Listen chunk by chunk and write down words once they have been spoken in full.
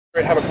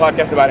We have a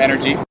podcast about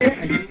energy.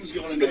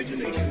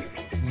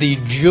 The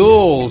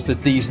jewels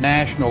that these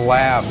national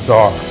labs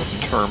are.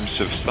 In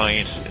terms of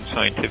science and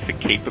scientific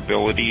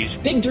capabilities.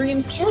 Big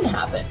dreams can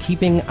happen.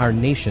 Keeping our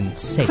nation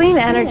safe. Clean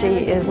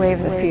energy is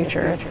wave of the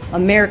future. It's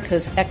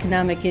America's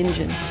economic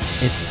engine.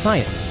 It's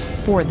science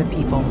for the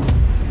people.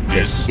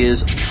 This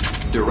is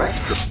Direct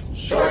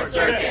Short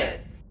Circuit.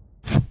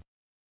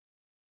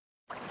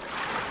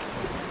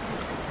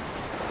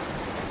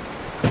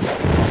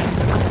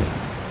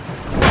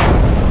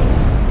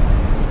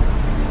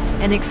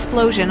 An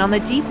explosion on the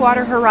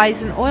Deepwater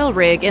Horizon oil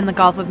rig in the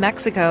Gulf of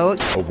Mexico.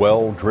 A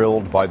well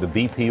drilled by the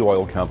BP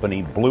oil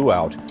company blew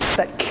out.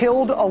 That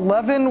killed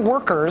 11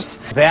 workers.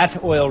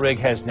 That oil rig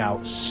has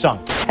now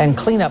sunk. And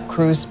cleanup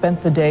crews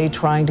spent the day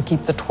trying to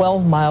keep the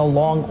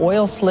 12-mile-long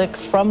oil slick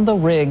from the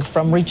rig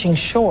from reaching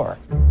shore.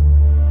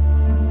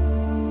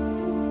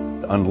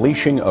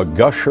 Unleashing a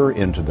gusher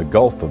into the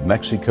Gulf of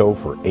Mexico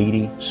for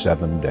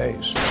 87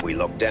 days. We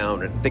look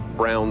down at thick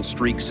brown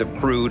streaks of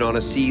crude on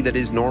a sea that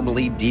is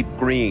normally deep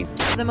green.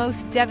 The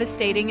most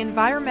devastating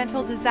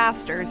environmental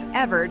disasters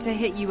ever to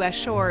hit U.S.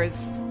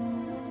 shores.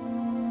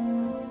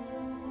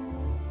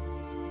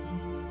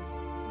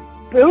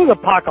 It was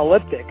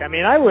apocalyptic. I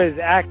mean, I was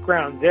at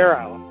ground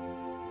zero.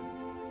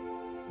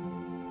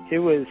 It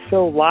was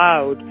so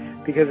loud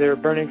because they were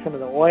burning some of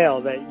the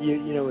oil that,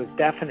 it was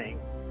deafening.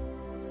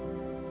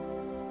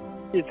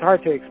 It's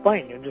hard to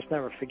explain. You'll just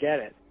never forget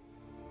it.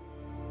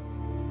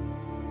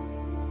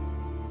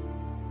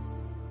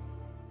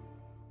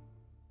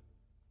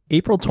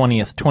 April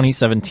 20th,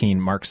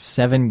 2017 marks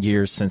 7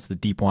 years since the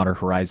Deepwater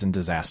Horizon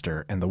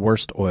disaster and the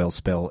worst oil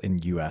spill in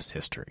U.S.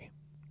 history.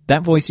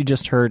 That voice you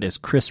just heard is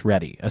Chris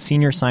Reddy, a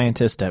senior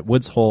scientist at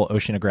Woods Hole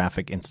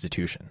Oceanographic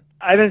Institution.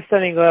 I've been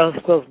studying oil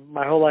spills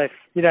my whole life.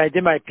 I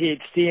did my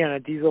PhD on a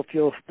diesel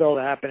fuel spill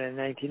that happened in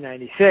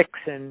 1996,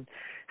 and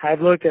I've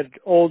looked at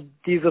old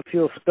diesel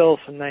fuel spills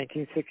from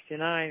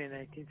 1969 and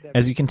 1970.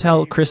 As you can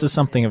tell, Chris is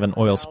something of an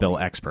oil spill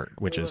expert,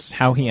 which is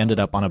how he ended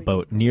up on a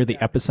boat near the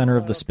epicenter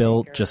of the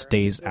spill just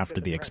days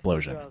after the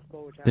explosion.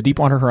 The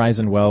Deepwater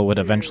Horizon well would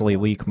eventually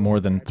leak more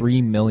than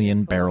 3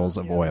 million barrels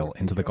of oil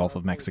into the Gulf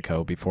of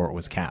Mexico before it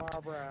was capped,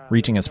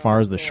 reaching as far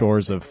as the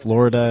shores of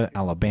Florida,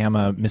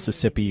 Alabama,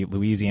 Mississippi,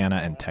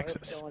 Louisiana, and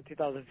Texas. In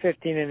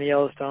 2015 in the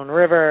Yellowstone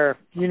River,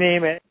 you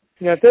name it.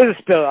 If there's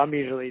a spill, I'm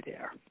usually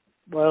there.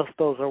 Oil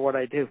spills are what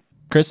I do.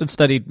 Chris had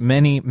studied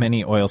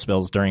many oil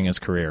spills during his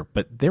career,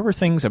 but there were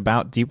things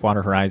about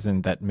Deepwater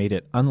Horizon that made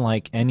it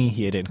unlike any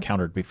he had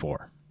encountered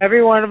before.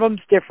 Every one of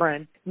them's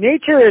different.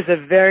 Nature is a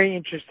very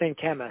interesting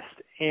chemist,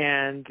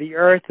 and the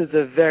Earth is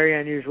a very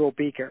unusual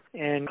beaker.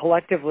 And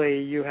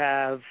collectively, you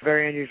have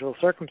very unusual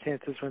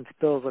circumstances when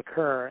spills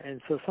occur,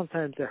 and so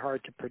sometimes they're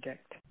hard to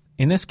predict.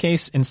 In this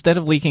case, instead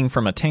of leaking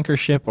from a tanker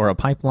ship or a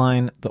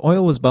pipeline, the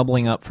oil was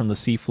bubbling up from the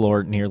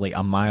seafloor nearly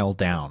a mile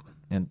down.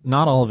 And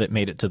not all of it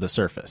made it to the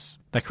surface.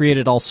 That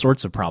created all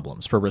sorts of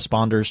problems for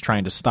responders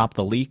trying to stop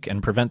the leak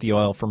and prevent the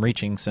oil from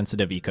reaching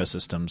sensitive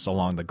ecosystems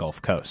along the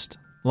Gulf Coast.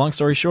 Long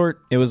story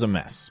short, it was a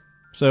mess.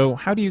 So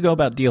how do you go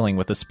about dealing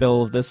with a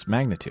spill of this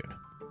magnitude?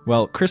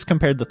 Well, Chris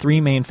compared the 3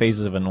 main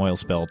phases of an oil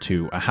spill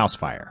to a house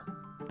fire.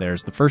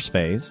 There's the first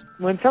phase.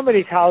 When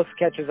somebody's house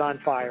catches on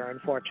fire,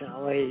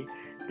 unfortunately,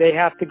 they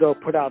have to go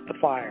put out the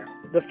fire.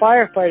 The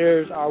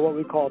firefighters are what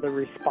we call the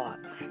response.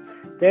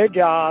 Their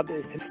job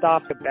is to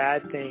stop a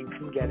bad thing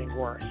from getting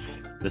worse.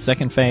 The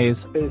second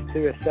phase is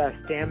to assess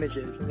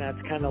damages, and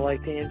that's kind of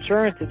like the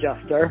insurance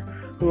adjuster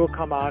who will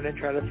come out and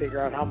try to figure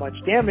out how much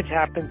damage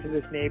happened to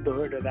this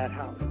neighborhood or that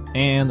house.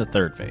 And the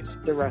third phase,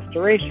 the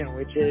restoration,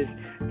 which is,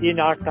 do you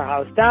knock the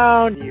house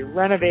down, do you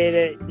renovate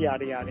it,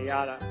 yada, yada,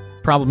 yada.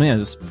 Problem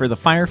is, for the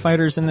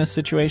firefighters in this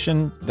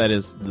situation, that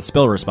is, the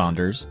spill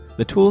responders,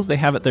 the tools they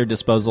have at their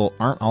disposal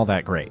aren't all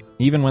that great,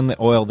 even when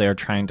the oil they're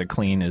trying to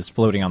clean is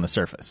floating on the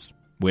surface.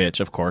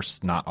 Which, of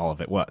course, not all of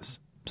it was.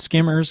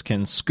 Skimmers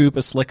can scoop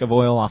a slick of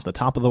oil off the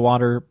top of the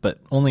water, but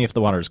only if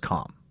the water's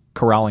calm.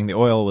 Corralling the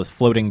oil with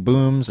floating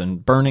booms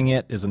and burning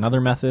it is another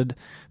method,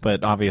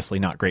 but obviously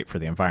not great for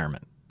the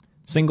environment.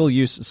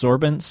 Single-use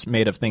sorbents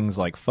made of things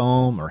like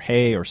foam or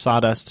hay or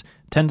sawdust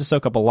tend to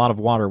soak up a lot of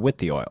water with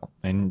the oil,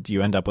 and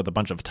you end up with a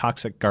bunch of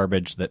toxic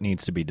garbage that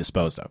needs to be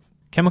disposed of.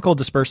 Chemical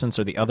dispersants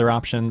are the other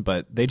option,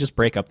 but they just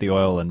break up the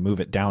oil and move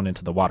it down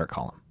into the water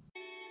column.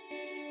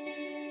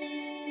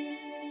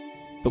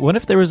 But what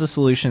if there was a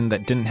solution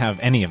that didn't have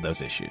any of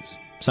those issues?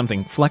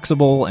 Something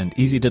flexible and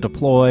easy to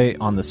deploy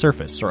on the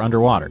surface or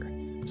underwater.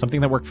 Something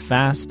that worked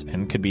fast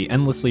and could be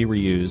endlessly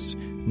reused,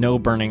 no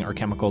burning or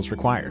chemicals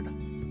required.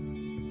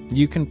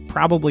 You can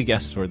probably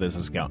guess where this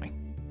is going.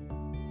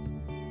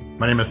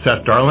 My name is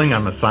Seth Darling.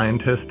 I'm a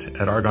scientist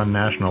at Argonne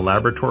National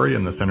Laboratory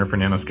in the Center for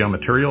Nanoscale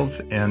Materials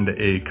and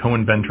a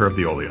co-inventor of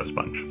the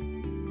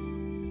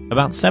oleosponge.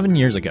 About 7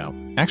 years ago,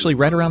 actually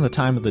right around the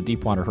time of the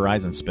Deepwater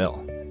Horizon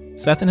spill,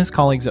 Seth and his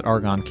colleagues at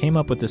Argonne came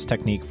up with this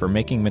technique for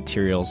making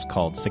materials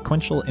called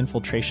sequential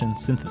infiltration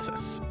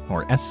synthesis,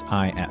 or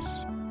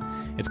SIS.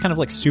 It's kind of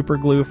like super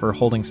glue for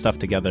holding stuff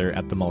together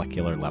at the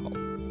molecular level.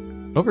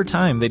 Over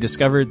time, they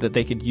discovered that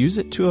they could use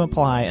it to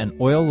apply an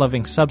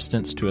oil-loving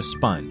substance to a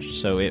sponge,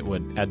 so it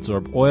would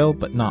adsorb oil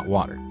but not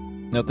water.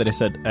 Note that I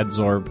said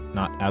adsorb,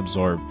 not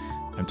absorb.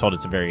 I'm told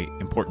it's a very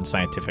important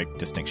scientific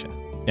distinction.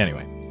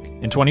 Anyway,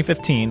 in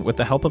 2015, with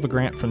the help of a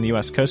grant from the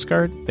U.S. Coast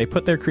Guard, they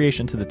put their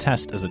creation to the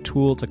test as a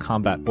tool to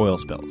combat oil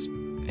spills,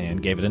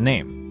 and gave it a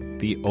name,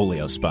 the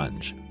oleo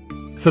sponge.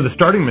 So the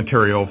starting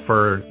material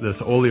for this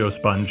oleo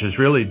sponge is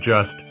really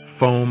just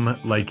foam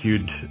like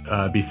you'd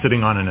be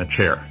sitting on in a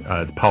chair.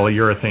 It's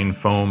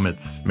polyurethane foam. It's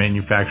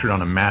manufactured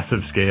on a massive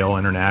scale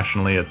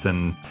internationally. It's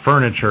in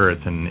furniture.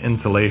 It's in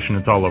insulation.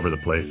 It's all over the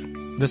place.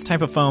 This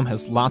type of foam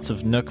has lots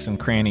of nooks and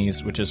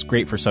crannies, which is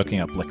great for soaking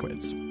up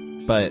liquids.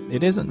 But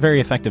it isn't very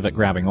effective at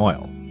grabbing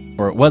oil.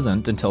 Or it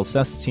wasn't until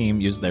Seth's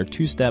team used their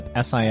two-step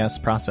SIS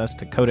process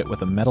to coat it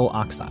with a metal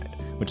oxide,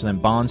 which then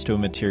bonds to a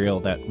material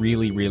that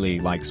really, really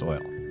likes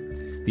oil.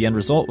 The end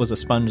result was a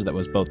sponge that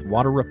was both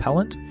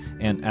water-repellent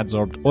and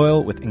adsorbed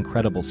oil with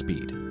incredible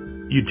speed.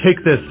 You take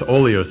this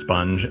oleo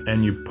sponge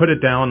and you put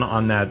it down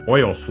on that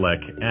oil slick,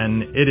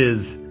 and it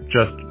is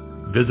just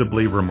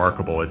visibly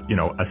remarkable.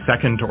 A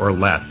second or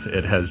less,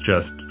 it has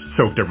just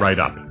soaked it right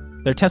up.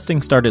 Their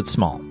testing started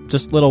small,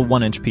 just little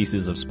 1-inch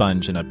pieces of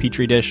sponge in a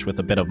petri dish with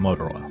a bit of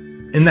motor oil.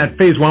 In that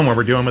phase 1 where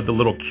we're dealing with the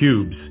little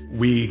cubes,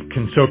 we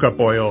can soak up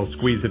oil,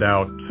 squeeze it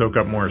out, soak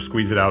up more,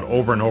 squeeze it out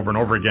over and over and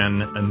over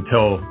again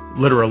until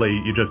literally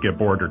you just get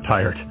bored or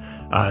tired.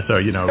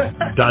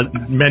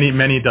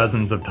 Many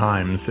dozens of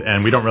times,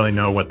 and we don't really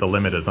know what the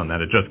limit is on that.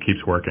 It just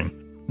keeps working.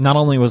 Not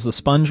only was the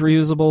sponge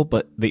reusable,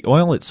 but the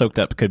oil it soaked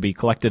up could be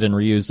collected and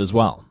reused as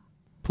well.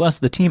 Plus,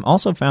 the team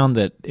also found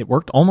that it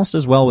worked almost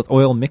as well with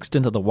oil mixed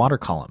into the water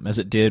column as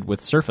it did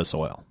with surface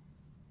oil.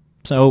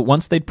 So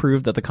once they'd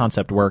proved that the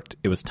concept worked,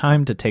 it was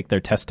time to take their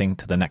testing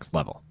to the next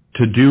level.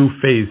 To do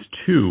phase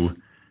 2,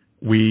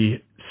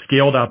 we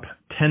scaled up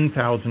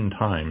 10,000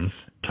 times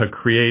to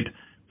create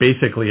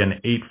basically an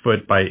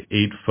 8-foot by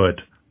 8-foot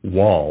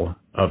wall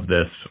of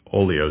this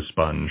oleo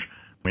sponge.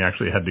 We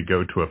actually had to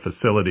go to a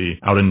facility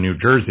out in New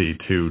Jersey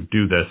to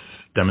do this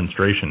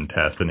demonstration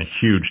test in a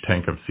huge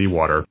tank of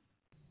seawater.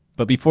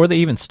 But before they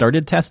even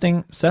started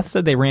testing, Seth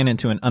said they ran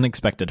into an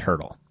unexpected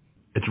hurdle.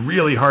 It's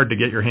really hard to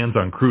get your hands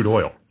on crude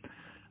oil.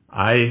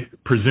 I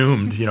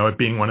presumed, it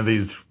being one of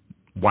these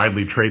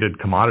widely traded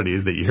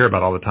commodities that you hear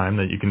about all the time,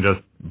 that you can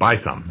just buy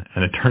some.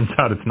 And it turns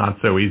out it's not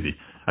so easy.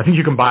 I think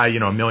you can buy,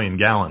 1 million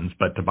gallons,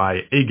 but to buy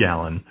a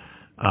gallon,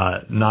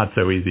 not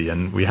so easy.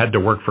 And we had to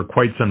work for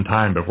quite some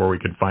time before we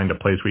could find a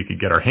place we could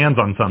get our hands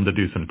on some to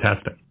do some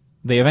testing.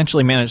 They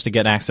eventually managed to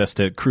get access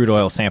to crude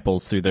oil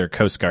samples through their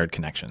Coast Guard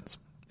connections.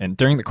 And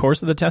during the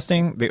course of the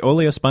testing, the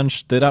oleo sponge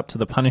stood up to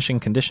the punishing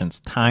conditions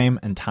time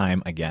and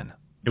time again.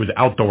 It was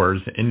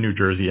outdoors in New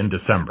Jersey in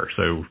December,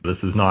 so this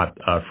is not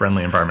a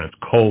friendly environment.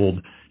 It's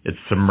cold. It's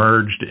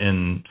submerged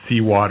in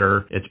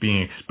seawater. It's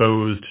being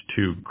exposed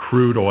to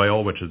crude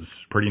oil, which is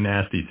pretty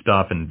nasty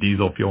stuff, and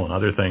diesel fuel and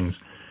other things.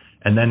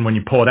 And then when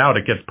you pull it out,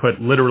 it gets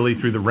put literally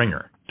through the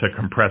wringer to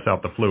compress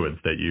out the fluids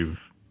that you've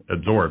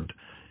absorbed.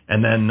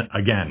 And then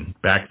again,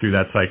 back through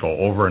that cycle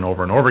over and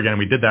over and over again.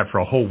 We did that for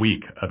a whole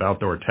week of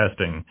outdoor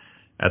testing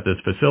at this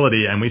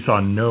facility, and we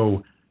saw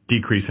no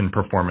decrease in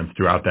performance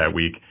throughout that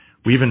week.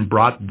 We even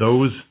brought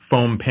those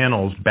foam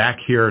panels back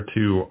here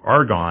to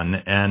Argonne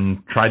and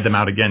tried them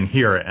out again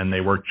here, and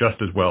they worked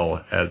just as well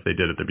as they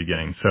did at the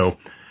beginning. So,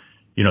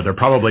 there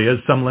probably is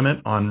some limit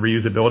on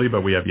reusability,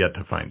 but we have yet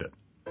to find it.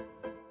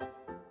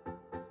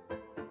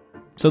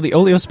 So the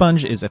oleo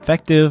sponge is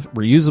effective,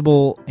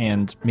 reusable,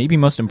 and maybe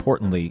most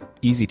importantly,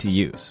 easy to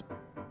use.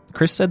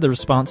 Chris said the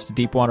response to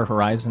Deepwater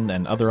Horizon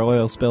and other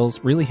oil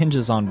spills really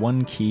hinges on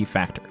one key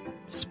factor: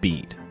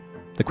 speed.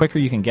 The quicker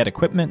you can get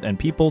equipment and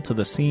people to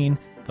the scene,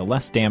 the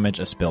less damage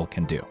a spill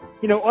can do.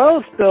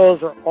 Oil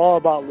spills are all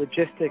about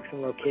logistics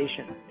and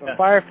location. A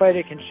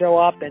firefighter can show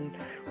up and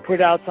put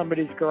out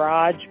somebody's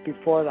garage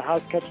before the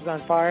house catches on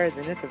fire,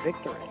 then it's a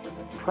victory.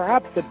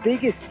 Perhaps the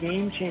biggest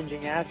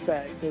game-changing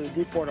aspect of the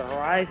Deepwater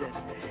Horizon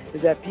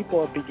is that people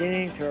are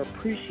beginning to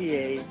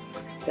appreciate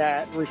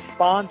that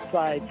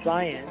response-side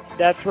science.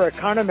 That's where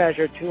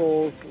countermeasure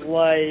tools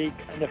like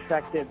an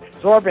effective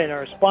sorbent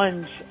or a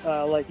sponge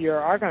like your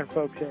Argonne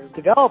folks are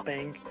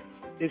developing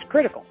is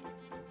critical.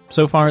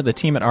 So far, the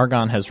team at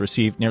Argonne has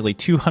received nearly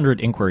 200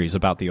 inquiries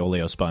about the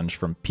oleo sponge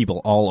from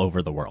people all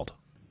over the world.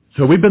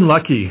 So we've been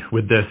lucky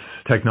with this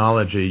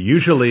technology.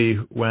 Usually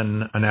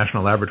when a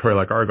national laboratory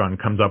like Argonne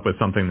comes up with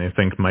something they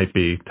think might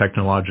be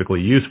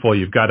technologically useful,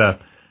 you've got to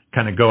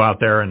kind of go out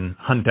there and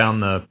hunt down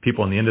the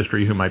people in the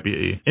industry who might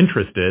be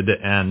interested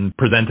and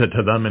present it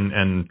to them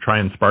and try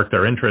and spark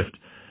their interest.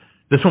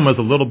 This one was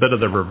a little bit of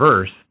the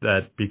reverse,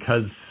 that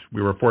because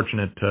we were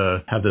fortunate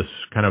to have this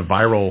kind of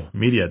viral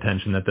media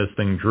attention that this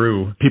thing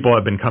drew, people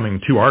have been coming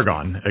to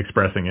Argonne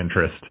expressing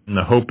interest. And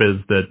the hope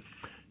is that,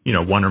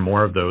 one or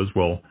more of those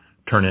will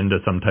turn into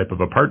some type of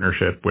a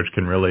partnership which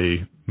can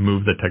really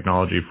move the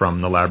technology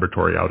from the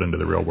laboratory out into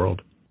the real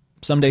world.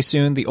 Someday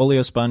soon, the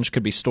oleosponge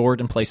could be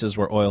stored in places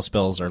where oil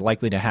spills are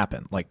likely to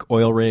happen, like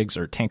oil rigs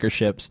or tanker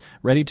ships,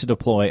 ready to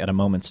deploy at a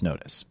moment's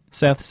notice.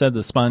 Seth said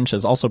the sponge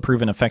has also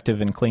proven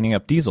effective in cleaning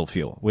up diesel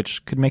fuel,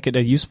 which could make it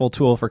a useful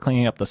tool for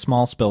cleaning up the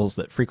small spills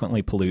that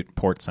frequently pollute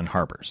ports and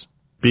harbors.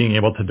 Being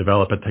able to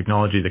develop a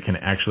technology that can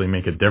actually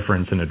make a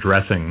difference in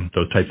addressing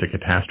those types of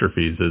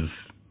catastrophes is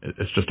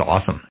just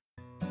awesome.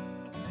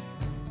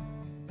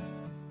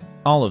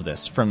 All of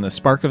this, from the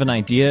spark of an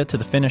idea to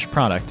the finished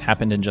product,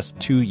 happened in just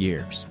 2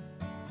 years.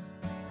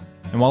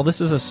 And while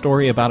this is a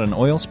story about an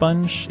oil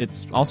sponge,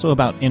 it's also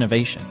about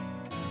innovation.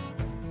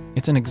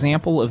 It's an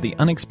example of the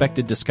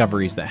unexpected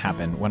discoveries that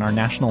happen when our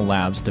national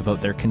labs devote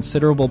their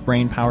considerable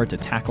brain power to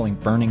tackling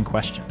burning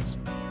questions.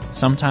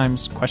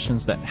 Sometimes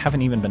questions that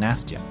haven't even been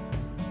asked yet.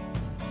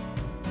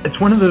 It's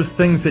one of those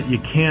things that you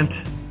can't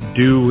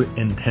do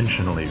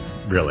intentionally,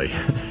 really.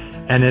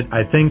 And it,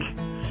 I think,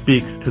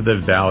 speaks to the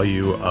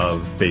value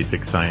of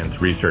basic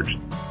science research.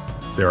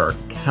 There are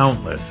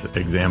countless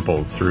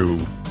examples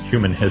through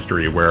human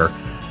history where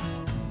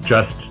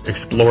just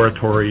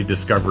exploratory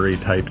discovery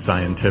type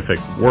scientific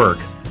work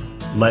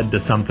led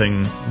to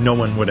something no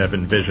one would have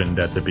envisioned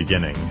at the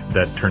beginning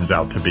that turns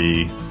out to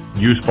be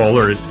useful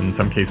or in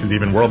some cases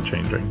even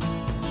world-changing.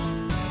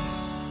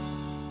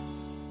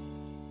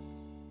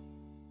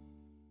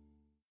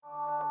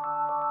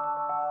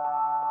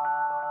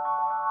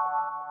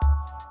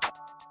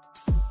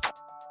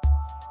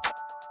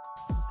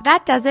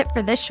 That does it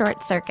for this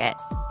short circuit.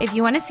 If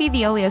you want to see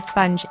the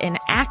oleosponge in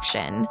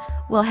action,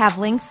 we'll have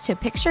links to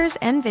pictures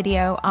and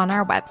video on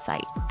our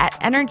website at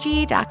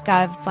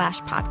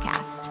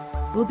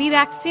Energy.gov/podcast. We'll be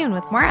back soon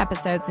with more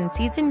episodes in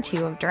Season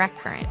 2 of Direct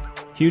Current.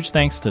 Huge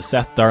thanks to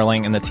Seth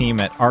Darling and the team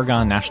at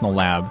Argonne National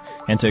Lab,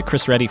 and to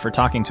Chris Reddy for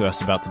talking to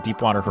us about the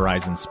Deepwater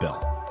Horizon spill.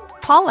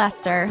 Paul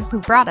Lester, who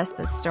brought us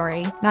this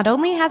story, not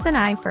only has an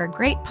eye for a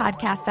great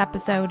podcast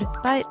episode,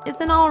 but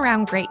is an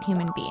all-around great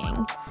human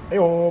being.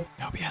 Hey-o.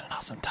 I hope you had an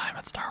awesome time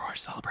at Star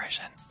Wars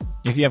Celebration.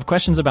 If you have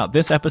questions about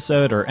this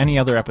episode or any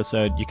other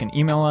episode, you can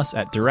email us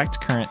at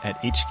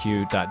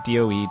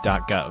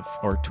directcurrent@hq.doe.gov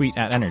or tweet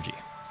at Energy.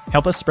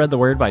 Help us spread the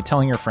word by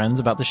telling your friends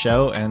about the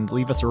show and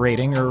leave us a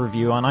rating or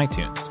review on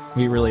iTunes.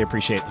 We really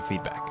appreciate the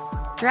feedback.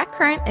 Direct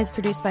Current is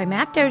produced by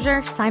Matt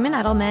Dozier, Simon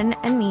Edelman,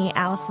 and me,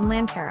 Allison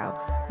Lancaro,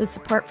 with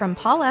support from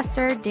Paul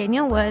Lester,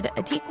 Daniel Wood,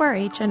 Atik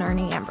Warich, and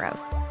Ernie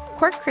Ambrose.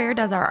 Court Creer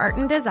does our art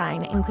and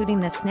design, including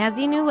the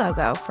snazzy new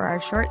logo for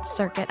our short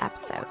circuit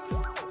episodes.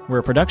 We're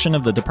a production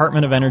of the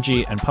Department of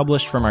Energy and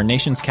published from our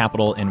nation's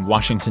capital in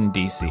Washington,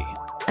 D.C.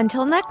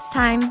 Until next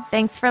time,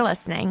 thanks for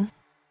listening.